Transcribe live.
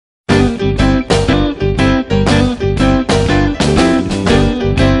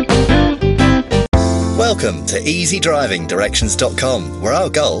Welcome to easydrivingdirections.com, where our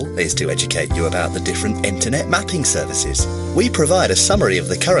goal is to educate you about the different internet mapping services. We provide a summary of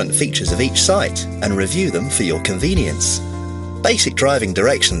the current features of each site and review them for your convenience. Basic driving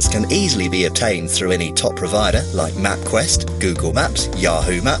directions can easily be obtained through any top provider like MapQuest, Google Maps,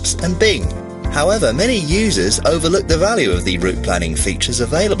 Yahoo Maps and Bing. However, many users overlook the value of the route planning features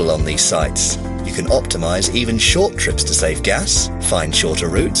available on these sites. You can optimise even short trips to save gas, find shorter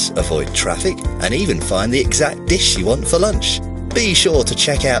routes, avoid traffic, and even find the exact dish you want for lunch. Be sure to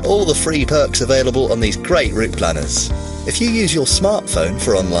check out all the free perks available on these great route planners. If you use your smartphone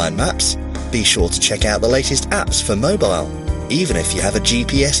for online maps, be sure to check out the latest apps for mobile. Even if you have a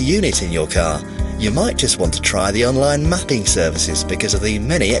GPS unit in your car, you might just want to try the online mapping services because of the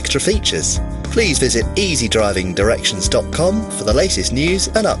many extra features. Please visit easydrivingdirections.com for the latest news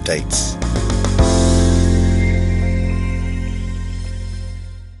and updates.